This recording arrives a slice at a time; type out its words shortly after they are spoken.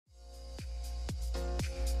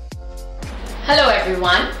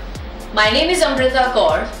everyone. My name is Amrita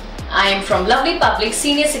Kaur. I am from Lovely Public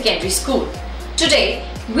Senior Secondary School. Today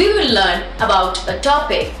we will learn about a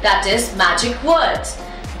topic that is magic words.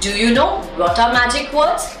 Do you know what are magic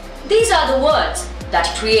words? These are the words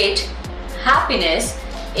that create happiness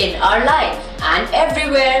in our life and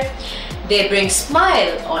everywhere. They bring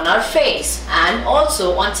smile on our face and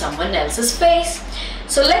also on someone else's face.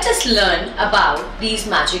 So let us learn about these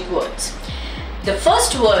magic words. The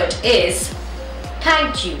first word is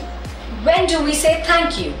thank you. When do we say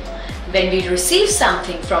thank you? When we receive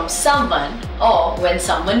something from someone or when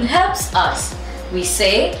someone helps us, we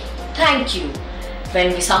say thank you.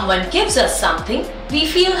 When someone gives us something, we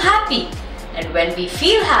feel happy. And when we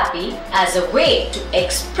feel happy, as a way to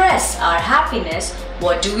express our happiness,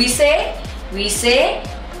 what do we say? We say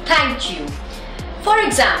thank you. For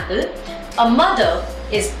example, a mother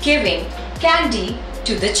is giving candy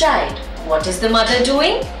to the child. What is the mother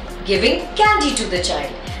doing? Giving candy to the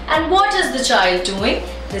child. And what is the child doing?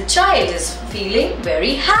 The child is feeling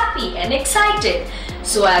very happy and excited.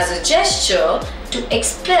 So as a gesture to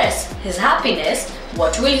express his happiness,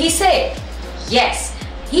 what will he say? Yes,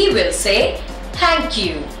 he will say thank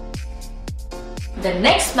you. The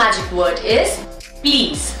next magic word is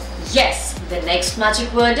please. Yes, the next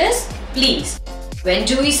magic word is please. When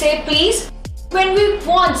do we say please? When we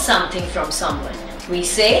want something from someone, we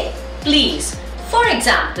say please. For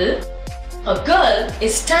example, a girl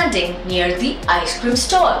is standing near the ice cream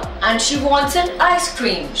stall and she wants an ice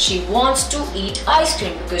cream. She wants to eat ice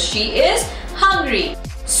cream because she is hungry.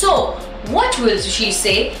 So, what will she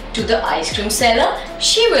say to the ice cream seller?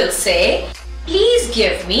 She will say, please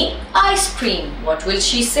give me ice cream. What will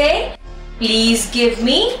she say? Please give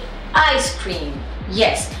me ice cream.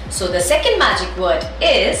 Yes, so the second magic word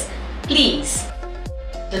is please.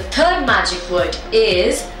 The third magic word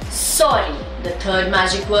is sorry. The third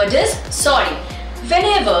magic word is sorry.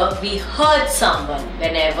 Whenever we hurt someone,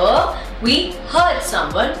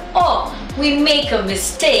 or we make a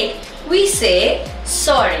mistake, we say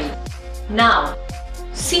sorry. Now,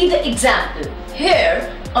 see the example.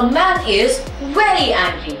 Here, a man is very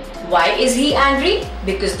angry. Why is he angry?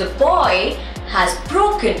 Because the boy has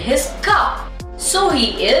broken his cup. So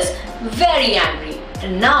he is very angry.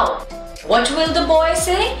 And now, what will the boy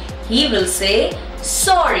say? He will say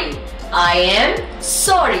sorry. I am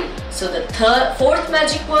sorry. So the fourth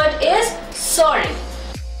magic word is sorry.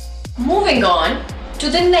 Moving on to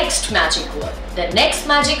the next magic word. The next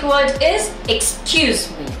magic word is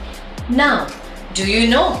excuse me. Now, do you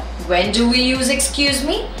know when do we use excuse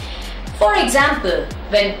me? For example,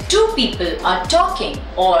 when two people are talking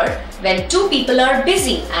or when two people are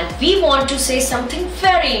busy and we want to say something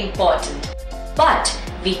very important, but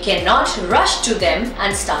we cannot rush to them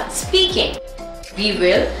and start speaking. We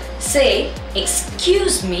will say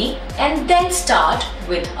excuse me and then start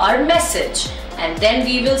with our message, and then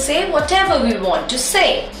we will say whatever we want to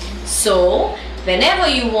say. So whenever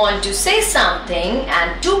you want to say something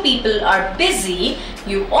and two people are busy,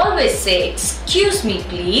 you always say excuse me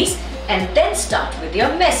please and then start with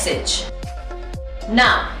your message.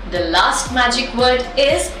 Now the last magic word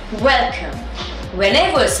is welcome.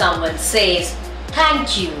 Whenever someone says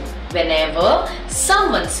thank you, whenever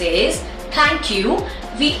someone says thank you,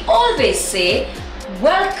 we always say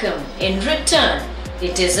welcome in return.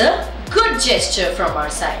 It is a good gesture from our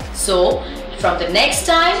side. So from the next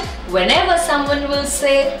time, whenever someone will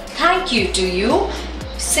say thank you to you,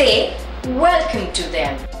 say welcome to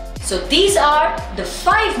them. So these are the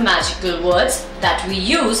 5 magical words that we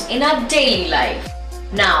use in our daily life.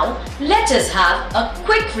 Now let us have a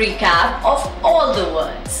quick recap of all the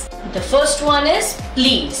words. The first one is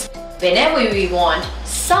please. Whenever we want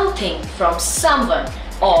something from someone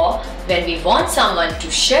or when we want someone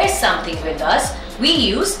to share something with us, we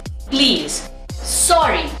use please.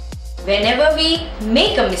 Sorry. Whenever we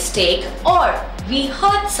make a mistake or we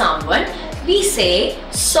hurt someone, we say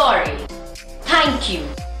sorry. Thank you.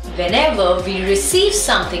 Whenever we receive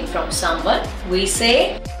something from someone, we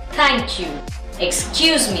say thank you.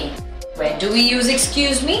 Excuse me. When do we use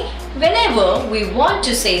excuse me? Whenever we want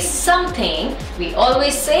to say something, we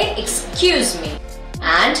always say excuse me.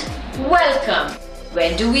 And welcome.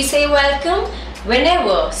 When do we say welcome?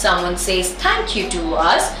 Whenever someone says thank you to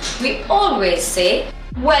us, we always say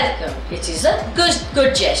welcome. It is a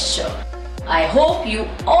good gesture. I hope you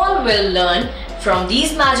all will learn from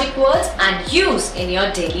these magic words and use in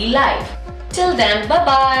your daily life. Till then,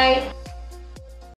 bye-bye.